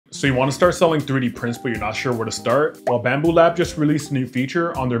So you want to start selling 3D prints, but you're not sure where to start? Well, MakerLab just released a new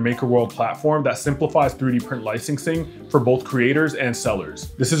feature on their MakerWorld platform that simplifies 3D print licensing for both creators and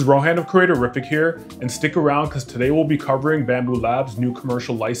sellers. This is Rohan of Creatorrific here, and stick around because today we'll be covering Bamboo Lab's new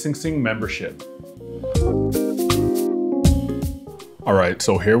commercial licensing membership. All right,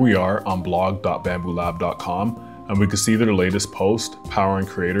 so here we are on blog.bamboolab.com. And we can see their latest post, powering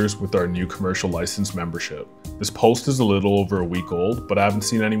creators with our new commercial license membership. This post is a little over a week old, but I haven't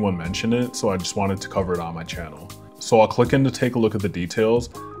seen anyone mention it, so I just wanted to cover it on my channel. So I'll click in to take a look at the details,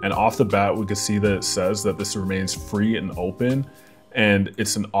 and off the bat, we can see that it says that this remains free and open, and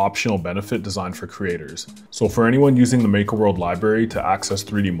it's an optional benefit designed for creators. So for anyone using the MakerWorld library to access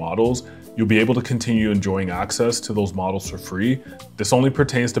 3D models, you'll be able to continue enjoying access to those models for free. This only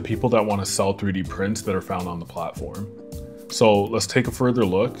pertains to people that want to sell 3D prints that are found on the platform. So let's take a further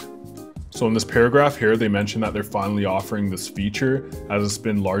look. So in this paragraph here, they mention that they're finally offering this feature as it's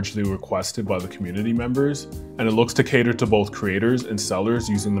been largely requested by the community members, and it looks to cater to both creators and sellers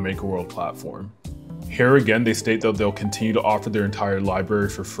using the MakerWorld platform. Here again, they state that they'll continue to offer their entire library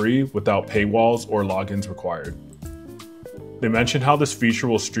for free without paywalls or logins required. They mentioned how this feature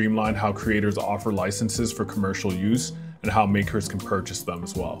will streamline how creators offer licenses for commercial use and how makers can purchase them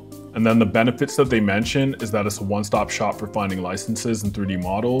as well. And then the benefits that they mention is that it's a one-stop shop for finding licenses and 3D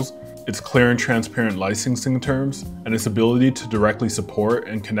models, its clear and transparent licensing terms, and its ability to directly support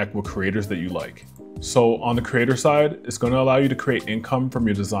and connect with creators that you like. So on the creator side, it's going to allow you to create income from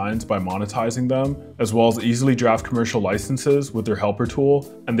your designs by monetizing them, as well as easily draft commercial licenses with their helper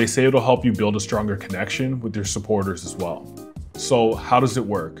tool, and they say it'll help you build a stronger connection with your supporters as well. So how does it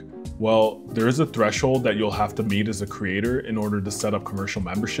work? Well, there is a threshold that you'll have to meet as a creator in order to set up commercial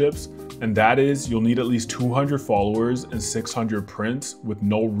memberships, and that is you'll need at least 200 followers and 600 prints with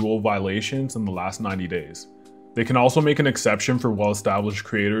no rule violations in the last 90 days. They can also make an exception for well-established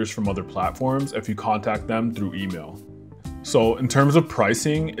creators from other platforms if you contact them through email. So in terms of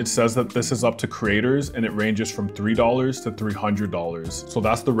pricing, it says that this is up to creators and it ranges from $3 to $300. So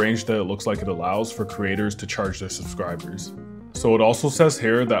that's the range that it looks like it allows for creators to charge their subscribers. So it also says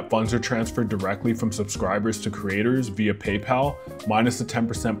here that funds are transferred directly from subscribers to creators via PayPal, minus the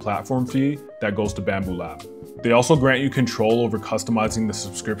 10% platform fee that goes to Bamboo Lab. They also grant you control over customizing the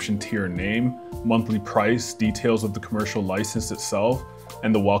subscription tier name, monthly price, details of the commercial license itself,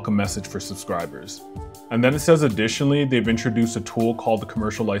 and the welcome message for subscribers. And then it says additionally, they've introduced a tool called the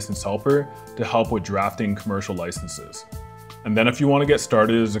Commercial License Helper to help with drafting commercial licenses. And then if you want to get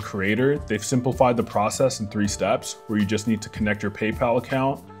started as a creator, they've simplified the process in 3 steps where you just need to connect your PayPal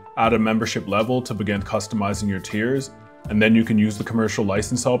account, add a membership level to begin customizing your tiers, and then you can use the Commercial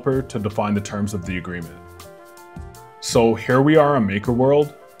License Helper to define the terms of the agreement. So here we are on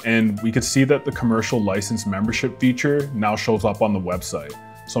MakerWorld, and we can see that the commercial license membership feature now shows up on the website.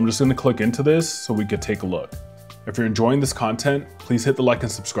 So I'm just going to click into this so we could take a look. If you're enjoying this content, please hit the like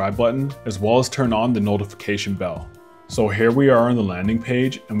and subscribe button, as well as turn on the notification bell. So here we are on the landing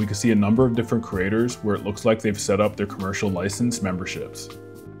page, and we can see a number of different creators where it looks like they've set up their commercial license memberships.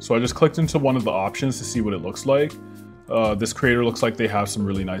 So I just clicked into one of the options to see what it looks like. This creator looks like they have some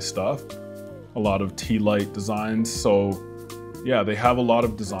really nice stuff. A lot of tea light designs. So yeah, they have a lot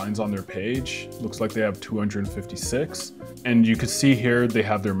of designs on their page. Looks like they have 256. And you can see here they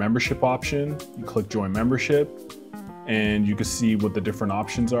have their membership option. You click join membership and you can see what the different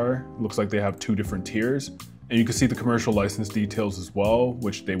options are. Looks like they have 2 different tiers. And you can see the commercial license details as well,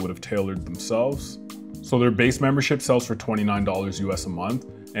 which they would have tailored themselves. So their base membership sells for $29 US a month,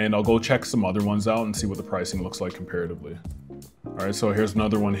 and I'll go check some other ones out and see what the pricing looks like comparatively. All right, so here's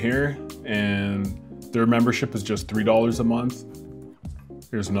another one here, and their membership is just $3 a month.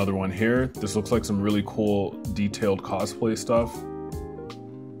 Here's another one here. This looks like some really cool detailed cosplay stuff.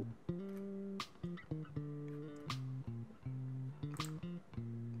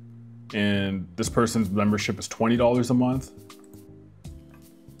 And this person's membership is $20 a month.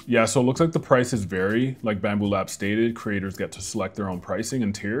 Yeah, so it looks like the prices vary. Like Bamboo Lab stated, creators get to select their own pricing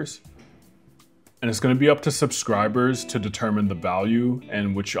and tiers. And it's going to be up to subscribers to determine the value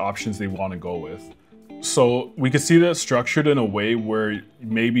and which options they want to go with. So we can see that structured in a way where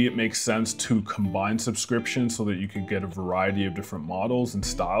maybe it makes sense to combine subscriptions so that you could get a variety of different models and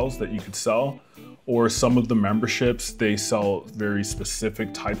styles that you could sell. Or some of the memberships, they sell very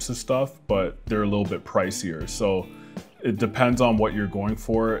specific types of stuff, but they're a little bit pricier. So it depends on what you're going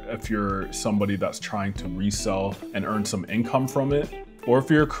for. If you're somebody that's trying to resell and earn some income from it, or if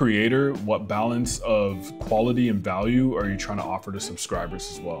you're a creator, what balance of quality and value are you trying to offer to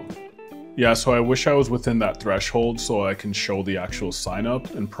subscribers as well? Yeah, so I wish I was within that threshold so I can show the actual sign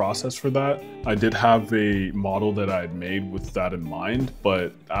up and process for that. I did have a model that I had made with that in mind,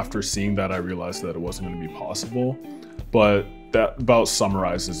 but after seeing that, I realized that it wasn't going to be possible. But that about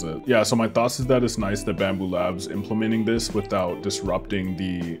summarizes it. Yeah, so my thoughts is that it's nice that Bamboo Lab's implementing this without disrupting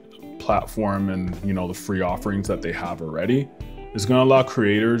the platform and, you know, the free offerings that they have already. It's going to allow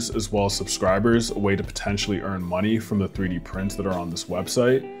creators as well as subscribers a way to potentially earn money from the 3D prints that are on this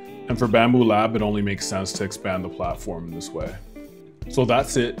website. And for Bamboo Lab, it only makes sense to expand the platform in this way. So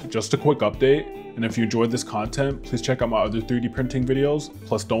that's it, just a quick update. And if you enjoyed this content, please check out my other 3D printing videos.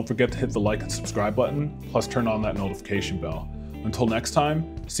 Plus don't forget to hit the like and subscribe button, plus turn on that notification bell. Until next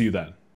time, see you then.